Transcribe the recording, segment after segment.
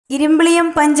Irimbiliyam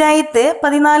panchayat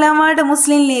 14-ാം ward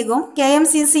മുസ്ലിം ലീഗും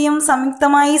കെഎംസിസിയും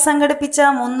സംയുക്തമായി സംഘടിപ്പിച്ച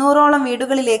 300ഓളം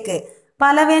വീടുകളിലേക്ക്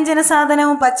പലവ്യഞ്ജന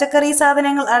സാധനവും പച്ചക്കറി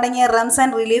സാധനങ്ങൾ അടങ്ങിയ Ramzan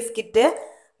relief kit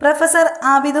professor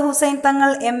Abid Hussain Thangal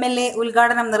MLA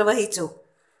ഉദ്ഘാടനം നിർവഹിച്ചു.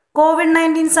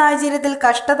 കോവിഡ്-19 സാഹചര്യത്തിൽ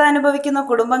കഷ്ടത അനുഭവിക്കുന്ന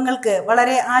കുടുംബങ്ങൾക്ക്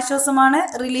വളരെ ആശ്വാസമാണ്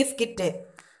റിലീഫ് കിറ്റ്.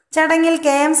 ചടങ്ങിൽ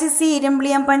KMCC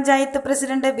Irimbiliyam panchayat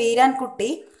president Beerankutty,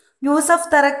 Yusuf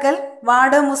തറക്കൽ,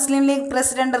 ward മുസ്ലിം league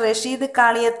president Rasheed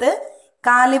Kaliyath,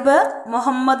 Caleb,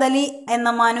 Muhammad Ali എന്ന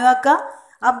മനുവാക്ക,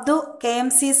 അബ്ദു,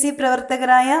 KMCC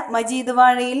പ്രവർത്തകരായ മജീദ്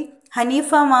വാഴയിൽ,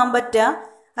 ഹനീഫ മാമ്പറ്റ,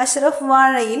 അഷ്റഫ്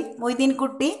വാഴയിൽ,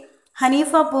 മൊയ്തീൻകുട്ടി,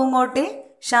 ഹനീഫ പൂങ്ങോട്ടിൽ,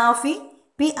 ഷാഫി,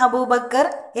 പി അബൂബക്കർ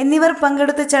എന്നിവർ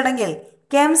പങ്കെടുത്ത ചടങ്ങിൽ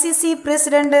KMCC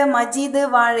പ്രസിഡന്റ് മജീദ്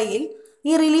വാഴയിൽ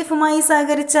ഈ റിലീഫുമായി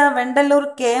സഹകരിച്ച വെണ്ടല്ലൂർ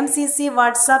KMCC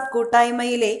വാട്സാപ്പ്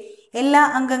കൂട്ടായ്മയിലെ എല്ലാ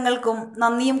അംഗങ്ങൾക്കും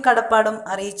നന്ദിയും കടപ്പാടും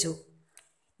അറിയിച്ചു.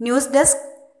 News desk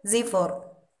Z4.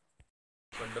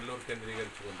 വെണ്ടല്ലൂർ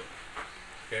കേന്ദ്രീകരിച്ചുകൊണ്ട്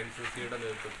KMCCയുടെ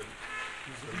നേതൃത്വത്തിൽ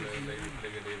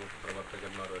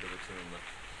പ്രവർത്തകന്മാർ ഒരുമിച്ച് നിന്ന്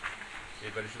ഈ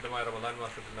പരിശുദ്ധമായ റമദാൻ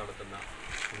മാസത്തിൽ നടത്തുന്ന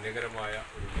പുണ്യകരമായ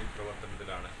ഒരു റിലീഫ്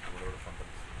പ്രവർത്തനത്തിലാണ് നമ്മളോട്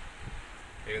സംബന്ധിച്ചത്.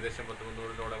 ഏകദേശം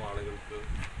 1300-ഓളം ആളുകൾക്ക്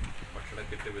ഭക്ഷണ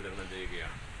കിറ്റ് വിതരണം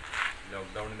ചെയ്യുകയാണ്.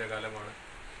 ലോക്ക്ഡൗണിൻ്റെ കാലമാണ്.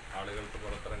 ആളുകൾക്ക്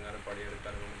പുറത്തിറങ്ങാനും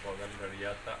പണിയെടുക്കാനും ഒന്നും പോകാൻ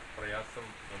കഴിയാത്ത പ്രയാസം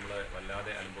നമ്മൾ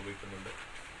വല്ലാതെ അനുഭവിക്കുന്നുണ്ട്.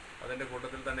 അതിൻ്റെ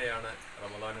കൂട്ടത്തിൽ തന്നെയാണ്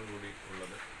റമദാനും കൂടി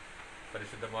ഉള്ളത്.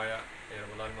 പരിശുദ്ധമായ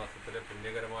റമദാൻ മാസത്തിലെ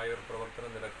പുണ്യകരമായ ഒരു പ്രവർത്തന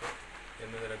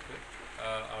നിരക്ക്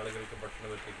ആളുകൾക്ക്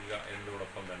ഭക്ഷണം എത്തിക്കുക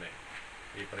എന്നതോടൊപ്പം തന്നെ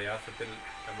ഈ പ്രയാസത്തിൽ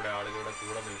നമ്മുടെ ആളുകളുടെ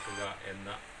കൂടെ നിൽക്കുക എന്ന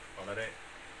വളരെ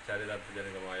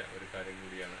ചാരിതാർത്ഥ്യജനകമായ ഒരു കാര്യം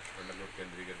കൂടിയാണ് വെണ്ടല്ലൂർ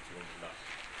കേന്ദ്രീകരിച്ചുകൊണ്ടുള്ള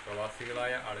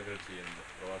പ്രവാസികളായ ആളുകൾ ചെയ്യുന്നത്.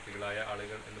 പ്രവാസികളായ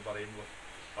ആളുകൾ എന്ന് പറയുമ്പോൾ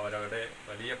അവരവരുടെ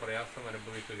വലിയ പ്രയാസം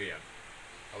അനുഭവിക്കുകയാണ്.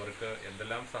 അവർക്ക്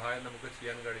എന്തെല്ലാം സഹായം നമുക്ക്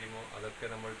ചെയ്യാൻ കഴിയുമോ അതൊക്കെ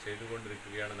നമ്മൾ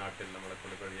ചെയ്തുകൊണ്ടിരിക്കുകയാണ്. നാട്ടിൽ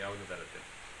നമ്മളെക്കൊണ്ട് കഴിയാവുന്ന തരത്തിൽ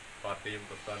പാർട്ടിയും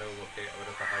പ്രസ്ഥാനവും ഒക്കെ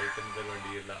അവരെ സഹായിക്കുന്നതിന്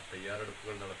വേണ്ടിയുള്ള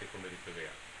തയ്യാറെടുപ്പുകൾ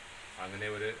നടത്തിക്കൊണ്ടിരിക്കുകയാണ്. അങ്ങനെ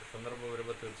ഒരു സന്ദർഭം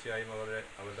വരുമ്പോൾ തീർച്ചയായും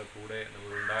അവരുടെ കൂടെ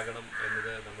നമ്മൾ ഉണ്ടാകണം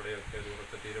എന്നത് നമ്മുടെയൊക്കെ ഒരു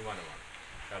ഉറച്ച തീരുമാനമാണ്.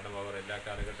 കാരണം അവർ എല്ലാ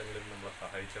കാലഘട്ടങ്ങളിലും നമ്മളെ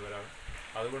സഹായിച്ചവരാണ്.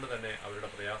 അതുകൊണ്ട് തന്നെ അവരുടെ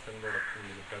പ്രയാസങ്ങളോടൊപ്പം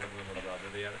നിൽക്കേണ്ടത് നമ്മുടെ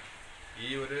ബാധ്യതയാണ്. ഈ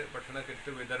ഒരു ഭക്ഷണ കിറ്റ്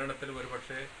വിതരണത്തിൽ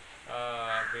ഒരുപക്ഷെ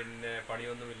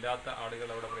പണിയൊന്നുമില്ലാത്ത ആളുകൾ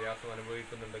അവിടെ പ്രയാസം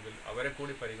അനുഭവിക്കുന്നുണ്ടെങ്കിൽ അവരെ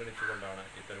കൂടി പരിഗണിച്ചുകൊണ്ടാണ്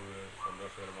ഇത്തരം ഒരു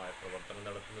സന്തോഷകരമായ പ്രവർത്തനം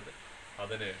നടത്തുന്നത്.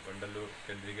 അതിന് വെണ്ടല്ലൂർ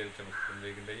കേന്ദ്രീകരിച്ച മുസ്ലിം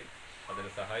ലീഗിൻ്റെയും അതിന്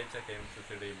സഹായിച്ച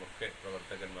KMCCയുടെയും ഒക്കെ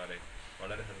പ്രവർത്തകന്മാരെ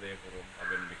വളരെ ഹൃദയപൂർവ്വം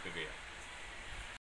അഭിനന്ദിക്കുകയാണ്.